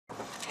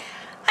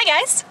Hi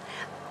guys!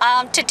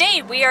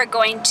 Today we are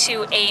going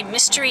to a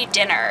mystery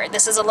dinner.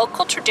 This is a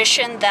local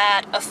tradition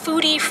that a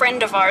foodie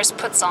friend of ours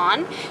puts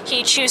on.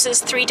 He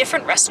chooses 3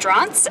 different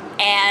restaurants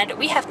and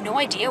we have no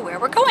idea where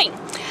we're going.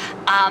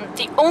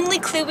 The only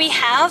clue we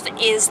have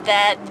is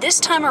that this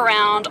time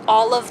around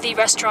all of the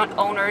restaurant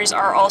owners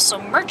are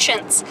also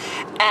merchants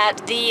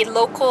at the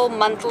local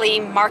monthly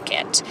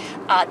market.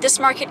 This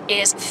market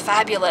is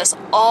fabulous.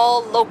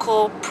 All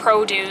local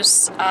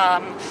produce,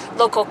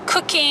 local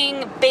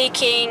cooking,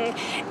 baking,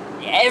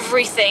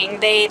 everything.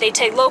 They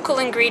take local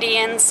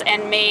ingredients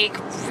and make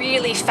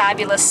really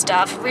fabulous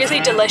stuff, really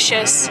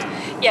delicious.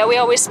 Yeah, we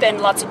always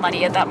spend lots of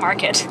money at that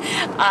market.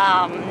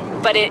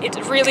 But it's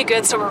really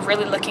good, so we're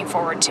really looking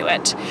forward to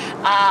it.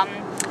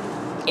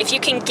 If you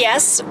can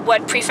guess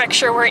what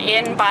prefecture we're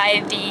in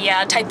by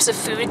the types of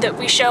food that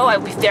we show,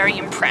 I'd be very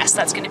impressed.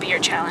 That's going to be your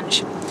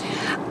challenge.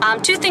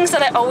 2 things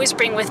that I always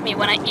bring with me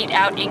when I eat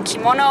out in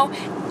Kimono.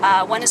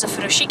 One is a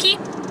furoshiki.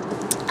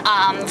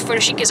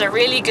 Furoshikis are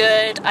really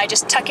good. I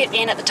just tuck it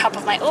in at the top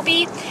of my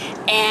obi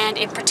and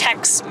it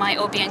protects my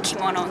obi and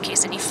kimono in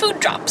case any food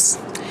drops.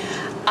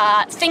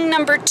 Thing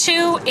number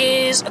 2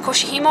 is a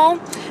koshihimo.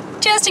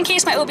 Just in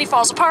case my obi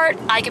falls apart,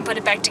 I can put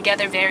it back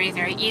together very,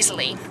 very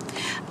easily.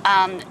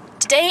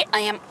 Today I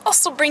am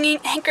also bringing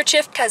a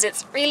handkerchief because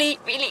it's really,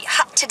 really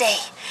hot today.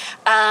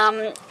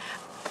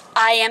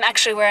 I am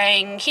actually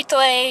wearing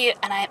hitoe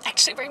and I am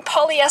actually wearing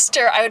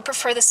polyester. I would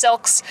prefer the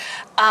silks,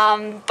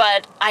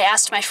 but I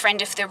asked my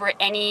friend if there were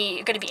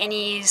going to be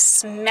any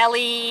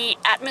smelly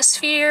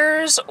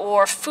atmospheres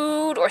or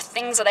food or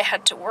things that I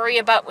had to worry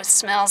about with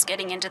smells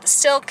getting into the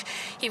silk.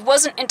 He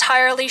wasn't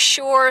entirely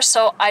sure,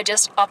 so I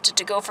just opted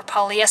to go for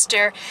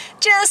polyester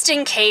just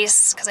in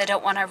case, because I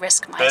don't want to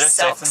risk my silks.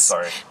 Better safe than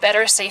sorry.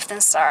 Better safe than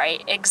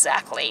sorry,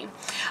 exactly.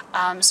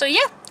 So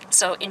yeah,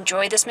 so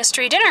enjoy this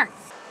mystery dinner.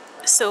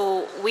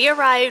 So we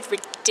arrived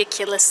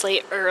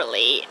ridiculously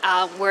early.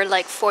 We're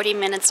like 40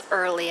 minutes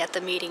early at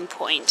the meeting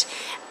point.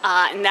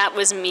 And that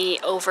was me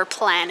over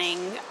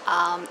planning.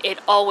 It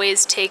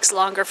always takes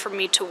longer for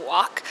me to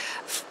walk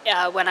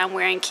when I'm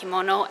wearing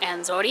kimono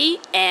and zori.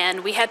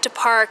 And we had to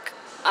park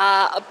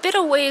a bit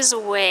of ways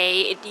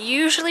away. It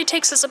usually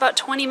takes us about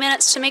 20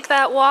 minutes to make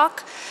that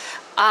walk.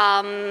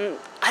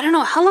 I don't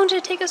know, how long did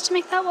it take us to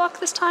make that walk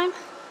this time?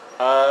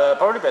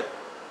 Probably about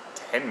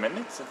 10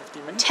 minutes or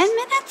 15 minutes. 10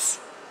 minutes?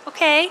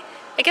 Okay,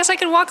 I guess I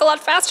can walk a lot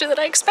faster than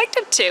I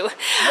expected to.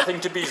 Nothing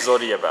to be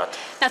zori about.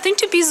 Nothing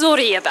to be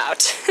zori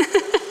about.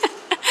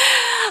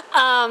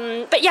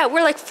 But yeah,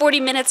 we're like 40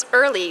 minutes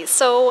early.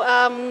 So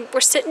we're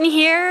sitting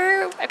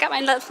here. I've got my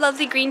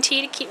lovely green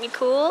tea to keep me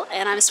cool,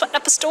 and I'm sweating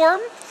up a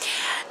storm.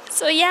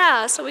 So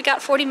yeah, so we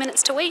got 40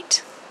 minutes to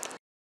wait.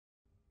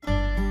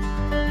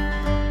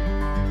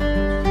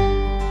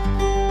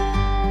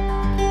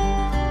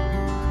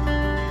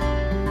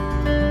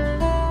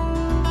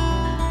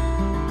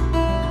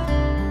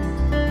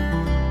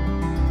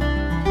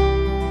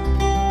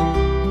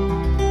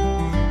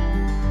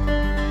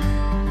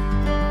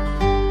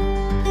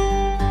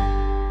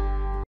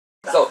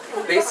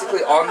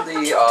 Basically on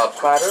the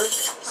platter,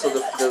 so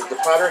the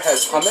platter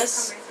has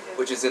hummus,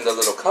 which is in the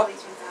little cup.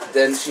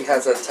 Then she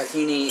has a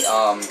tahini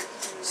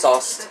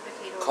sauced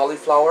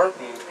cauliflower.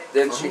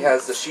 Then she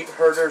has the sheep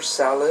herder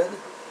salad,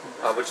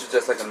 which is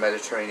just like a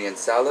Mediterranean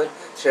salad.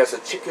 She has a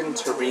chicken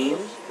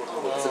terrine,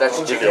 so that's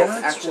chicken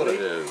actually.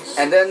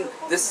 And then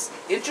this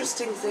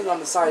interesting thing on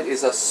the side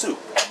is a soup.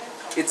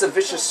 It's a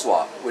vicious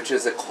swap, which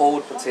is a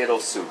cold potato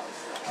soup.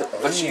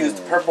 But she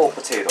used purple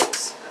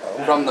potatoes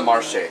from the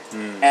marché.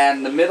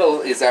 And the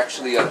middle is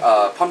actually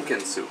a pumpkin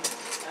soup.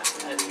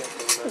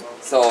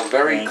 So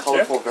very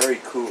colorful, very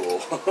cool.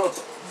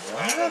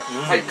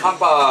 Hey,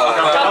 kanpai!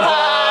 Kanpai!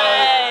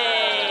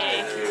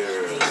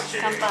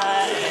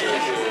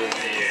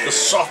 Kanpai! The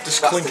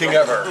softest clinking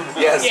ever.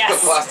 Yes, the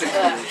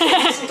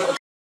plastic.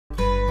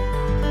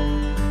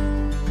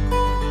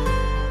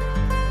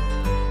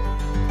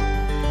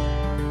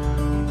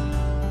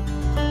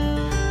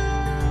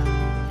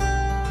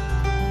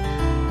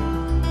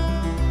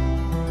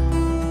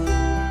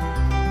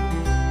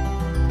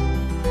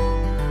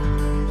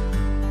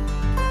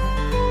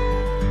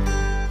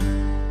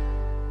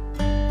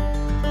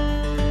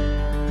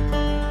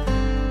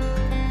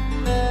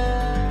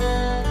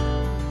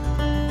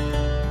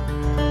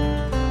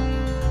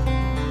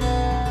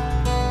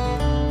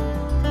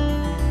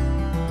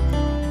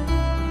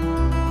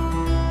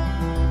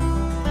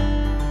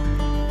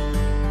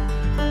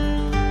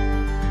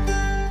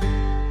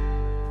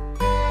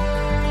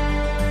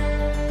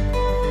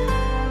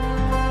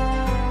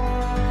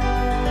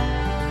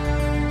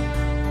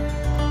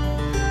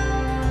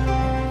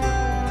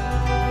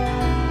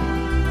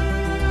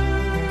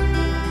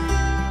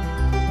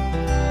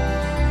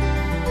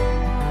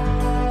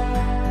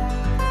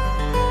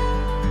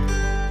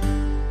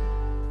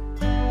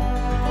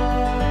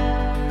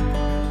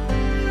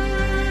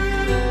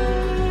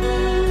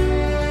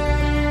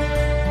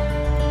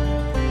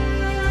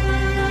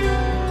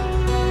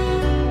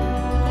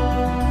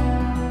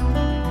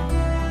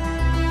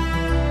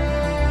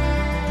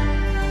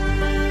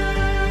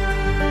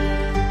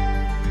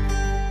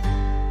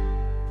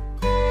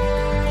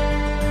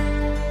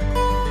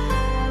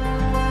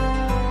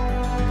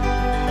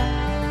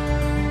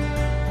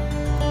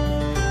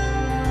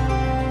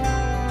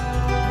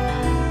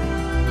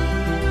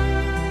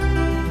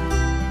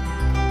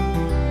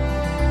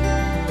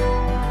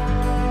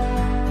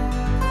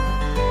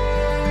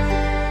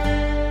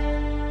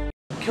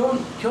 今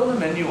日の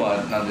メニュー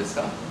は何です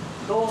か？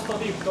ロースト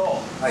ビーフ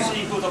と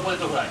シーフードポテ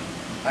トフライ。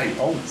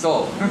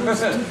So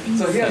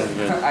he has,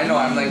 I know,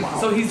 I'm like,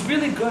 so he's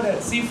really good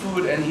at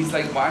seafood and he's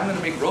like, well, I'm gonna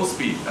make roast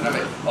beef. And I'm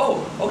like,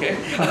 oh, okay.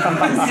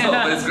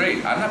 But it's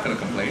great, I'm not gonna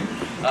complain.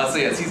 So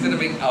yes, he's gonna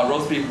make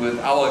roast beef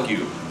with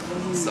awagyu.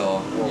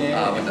 So,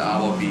 with the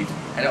awa beef.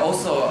 And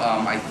also,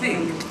 I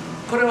think,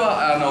 これ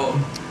は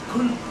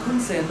燻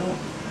製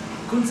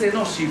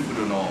のシーフ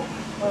ードの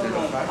ポテ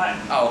トフライ。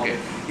Okay.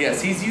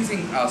 Yes, he's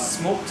using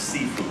smoked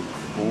seafood.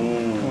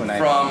 Nice.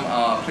 From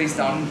a place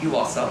down in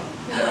Iwasa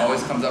that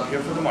always comes up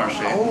here for the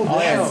marché.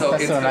 Yeah, so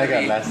that's it's the one I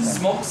got gonna last be time.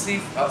 smoked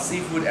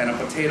seafood and a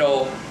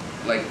potato,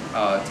 like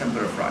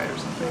tempura fry or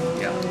something.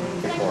 Yeah.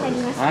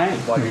 はい。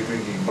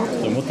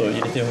もっと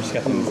入れてほしか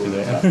ったんですけど。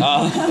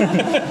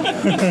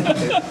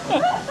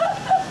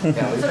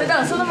それ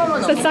だそのまま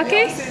の。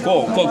酒？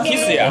こうキ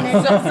スや。あり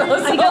がと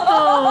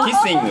う。キッ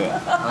シン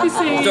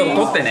グ。ちょっ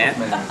と撮ってね。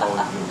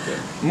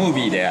ムー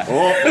ビーで。う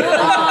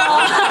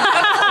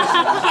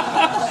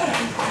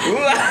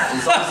わ。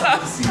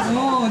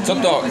ちょっ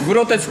とグ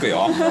ロテスク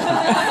よ。普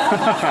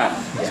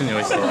通に美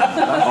味しそう。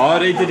あ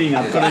れ言っていい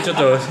な。これちょっ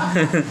と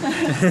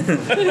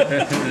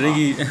レ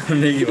ギ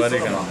悪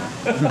いかな。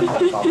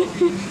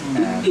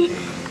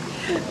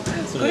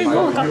これ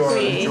もかっこ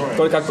いい。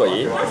これかっこ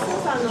いい？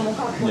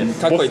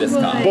かっこいいです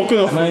か？僕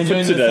のプ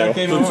チだよ。プ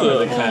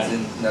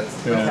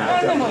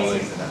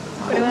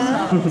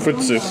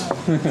チ。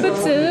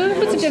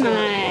普通じゃない。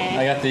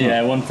I got the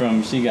one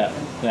from she got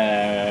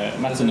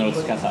Matsu no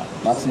Tsukasa.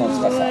 松の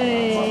司。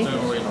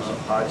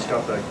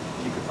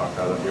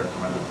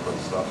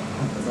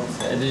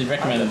They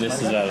recommended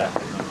this as well.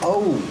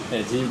 Oh.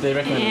 They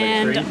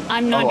recommended And like 3.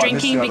 I'm not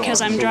drinking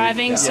because I'm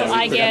driving, so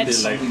I get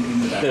my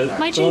The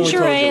one we ginger told you was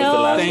the ale.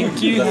 last one.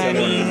 Thank you,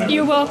 honey.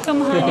 You're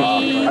welcome,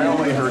 honey.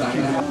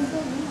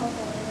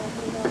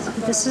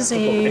 This is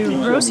a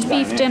roast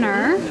beef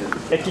dinner.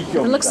 It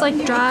looks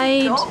like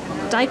dried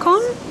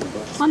daikon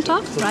on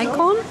top.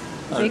 Daikon?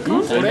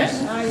 Daikon? これ。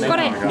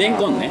レン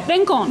コンね。レ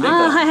ンコン。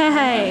ああ、はいはい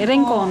はい。レ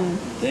ンコン。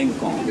レン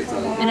コン。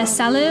 And a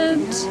salad.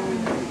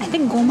 I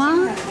think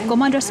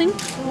goma dressing.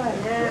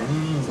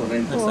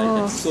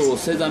 そう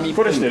セザミっ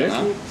ぽいかな。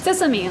セ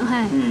サミ、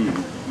はい。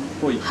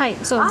はい、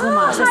そう、ゴ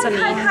マ、セサミ。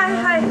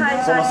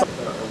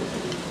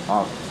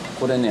あ、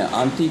これね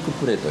アンティーク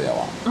プレートや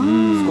わ。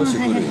少し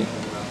古い。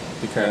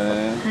は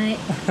い。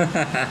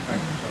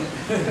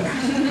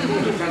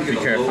Be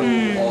careful.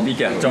 Be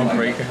careful. Don't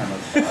break.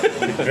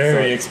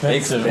 Very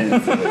expensive.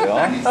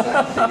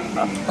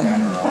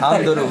 ハ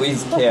ンドル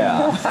with care。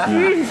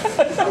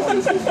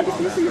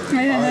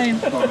はいはいはい。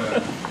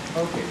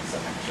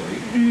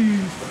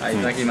はい、い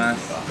ただきます。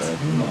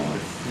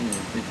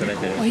いただい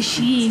てる。美味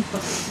しい。酒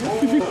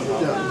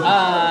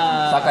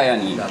屋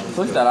に。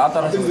そしたら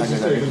新しい酒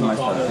ができまし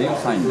たっていう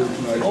サインなんで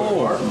すよ。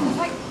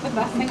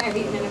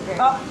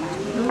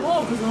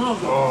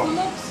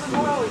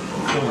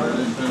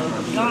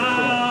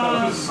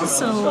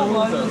So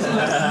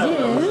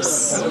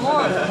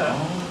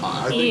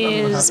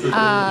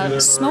this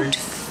is smoked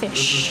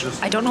fish.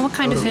 I don't know what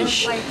kind of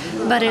fish,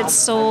 but it's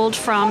sold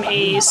from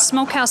a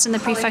smokehouse in the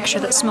prefecture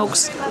that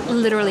smokes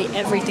literally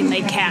everything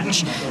they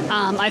catch.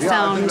 I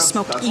found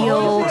smoked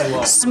eel,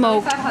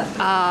 smoked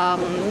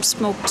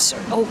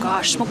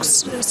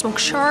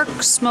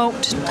shark,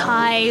 smoked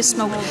Thai,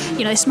 smoked.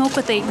 You know, they smoke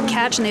what they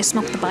catch and they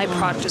smoke the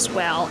byproduct as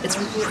well. It's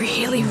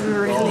really,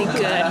 really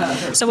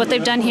good. So what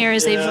they've done here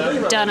is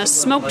they've done a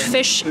smoked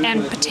fish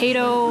and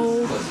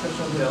potato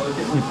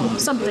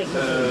something.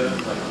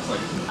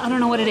 I don't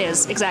know what it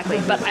is exactly,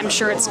 but I'm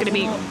sure it's going to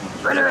be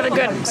really, really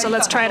good. So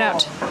let's try it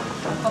out.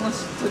 Oh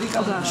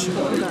gosh,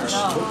 oh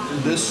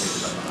gosh.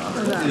 This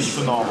Oh gosh. is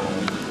phenomenal.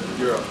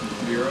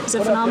 Is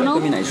it phenomenal?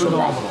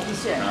 Phenomenal.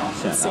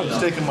 Let's see. It's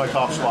taking my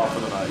top spot for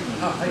the night.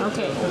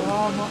 Okay,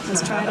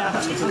 let's try it out.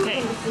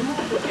 Okay,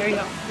 here you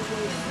go.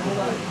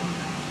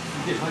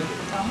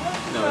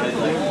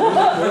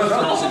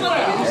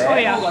 Oh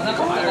yeah.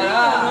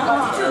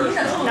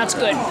 That's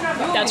good.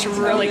 That's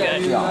really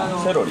good.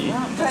 セロリ？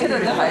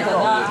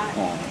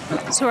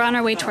 So we're on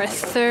our way to our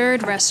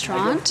third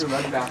restaurant,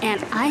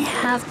 and I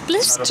have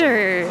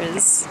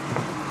blisters.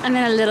 I'm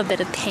in a little bit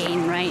of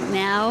pain right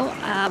now.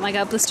 I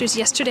got blisters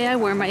yesterday. I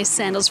wore my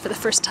sandals for the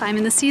first time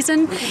in the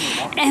season,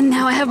 and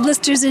now I have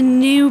blisters in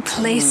new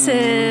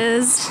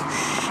places.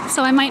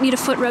 So I might need a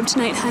foot rub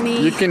tonight,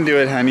 honey. You can do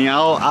it, honey.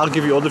 I'll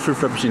give you all the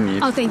fruit rubs you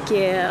need. Oh, thank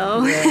you.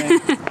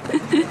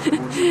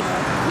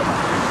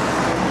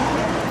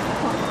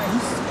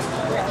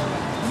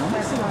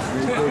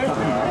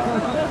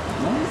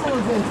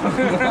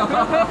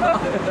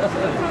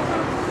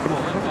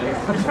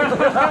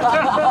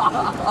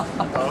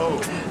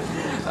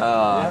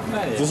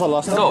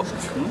 So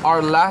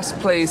our last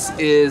place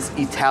is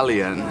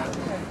Italian,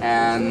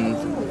 and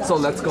so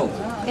let's go.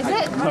 Is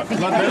it?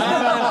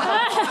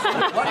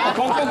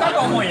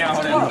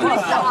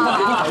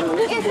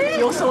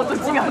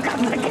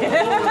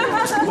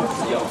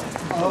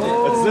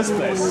 What's this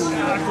place.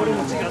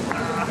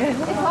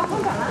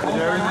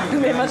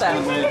 上また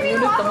ぐるっ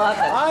と回っ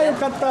たり。あーよ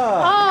かった。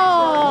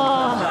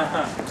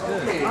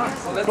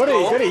 Oh. こ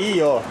れいい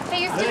よ。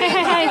 Hey,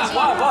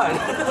 What?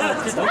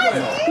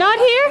 not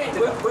here?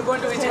 We're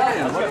going to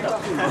Italian.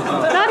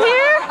 Not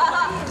here?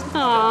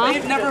 Aww.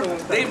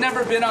 They've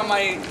never been on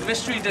my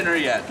mystery dinner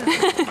yet,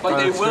 but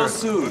they will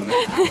soon.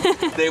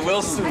 They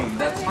will soon.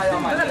 That's high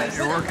on my list.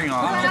 You're working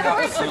on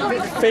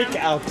it. Fake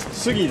out.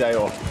 Sugi da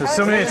yo. There's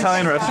so many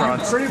Italian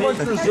restaurants.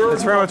 That's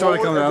pretty much what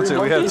it comes down to.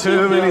 We have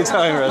too many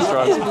Italian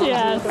restaurants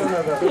Yes.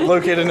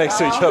 located next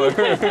to each other.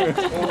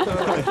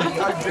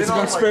 It's a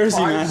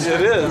conspiracy, man.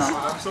 It is.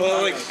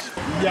 Well, like,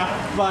 yeah,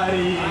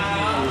 buddy.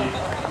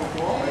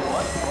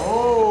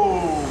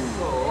 Oh.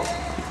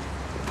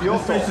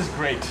 This place is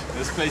great.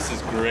 This place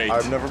is great.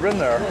 I've never been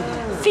there.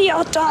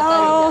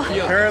 Fiotto.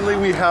 Apparently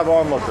we have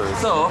onlookers.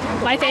 So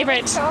My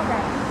favorite.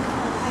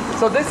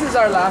 this is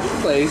our last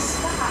place.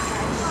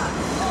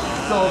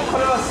 So こ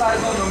れは最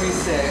後の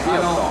店。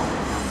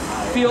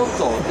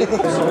Fiotto.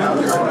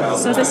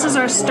 So this is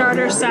our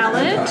starter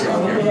salad.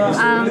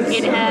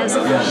 It has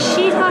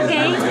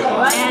shiitake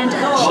and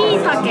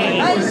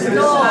chitake.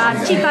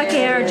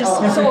 Chitake are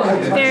just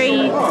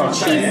very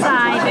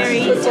chisai,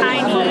 very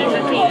tiny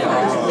looking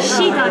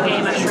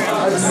shiitake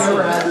mushrooms.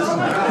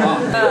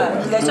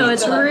 So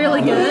it's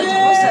really good.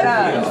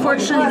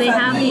 Unfortunately, they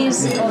have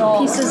these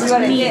pieces of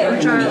meat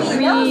which are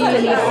really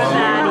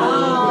fatty.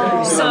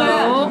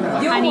 So,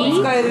 honey,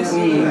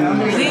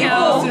 here we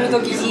go.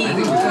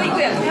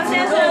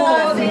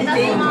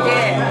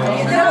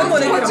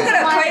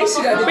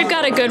 We've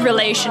got a good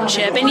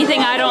relationship.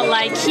 Anything I don't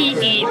like, he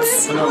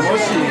eats. I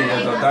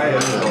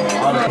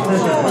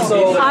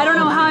don't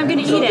know how I'm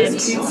gonna eat it.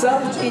 Pizza.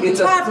 It's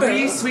a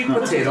 3 sweet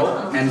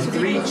potato and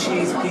 3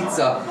 cheese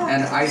pizza,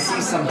 and I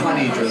see some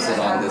honey drizzled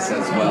on this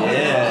as well.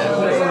 Yeah.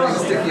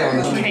 Something sticky on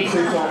this. Okay.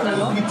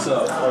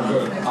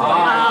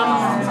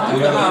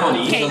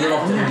 Okay.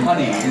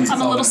 Honey.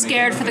 I'm a little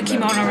scared for the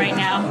kimono right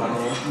now.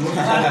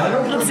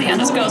 Let's see how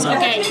this goes.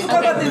 Okay.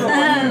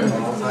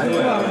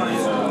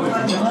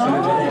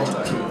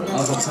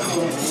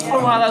 Oh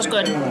wow, that was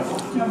good.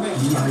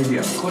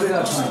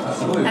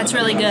 That's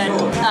really good.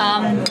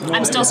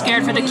 I'm still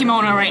scared for the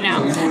kimono right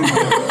now.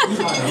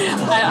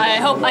 I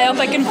hope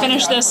I can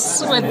finish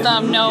this with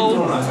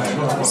no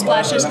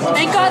splashes.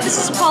 Thank God this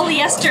is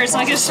polyester, so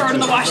I can just throw it in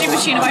the washing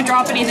machine if I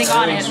drop anything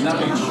on it.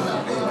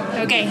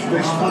 Okay.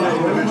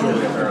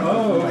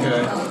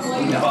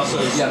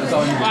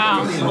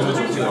 Wow,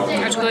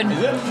 that's good.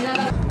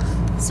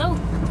 So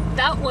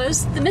that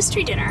was the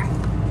mystery dinner.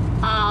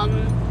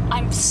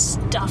 I'm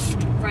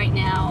stuffed right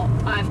now.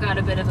 I've got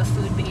a bit of a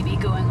food baby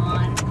going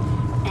on.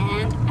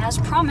 And as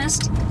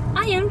promised,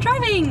 I am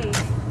driving!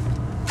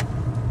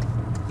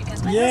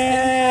 Because my husband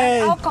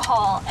had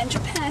alcohol, and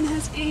Japan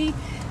has a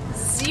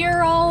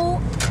zero,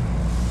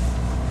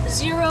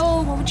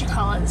 what would you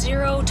call it?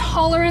 Zero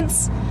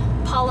tolerance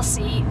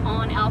policy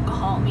on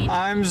alcohol.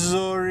 I'm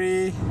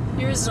Zori.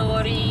 You're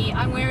Zori.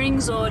 I'm wearing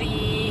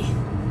Zori.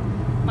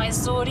 My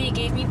Zori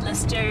gave me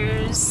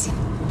blisters.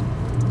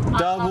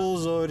 Double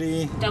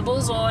Zori.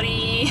 Double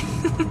Zori.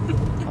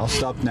 I'll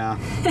stop now.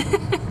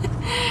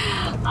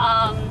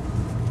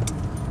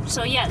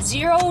 So yeah,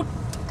 zero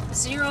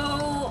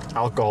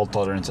Alcohol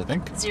tolerance, I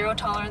think. zero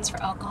tolerance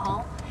for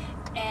alcohol.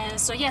 And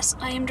so yes,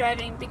 I am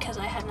driving because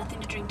I had nothing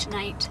to drink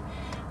tonight.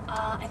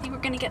 I think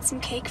we're gonna get some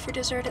cake for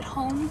dessert at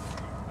home,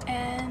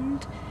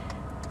 and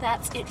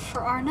that's it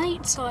for our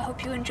night. So I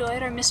hope you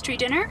enjoyed our mystery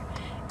dinner,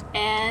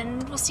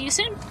 and we'll see you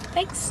soon.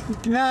 Thanks.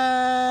 Good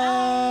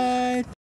night.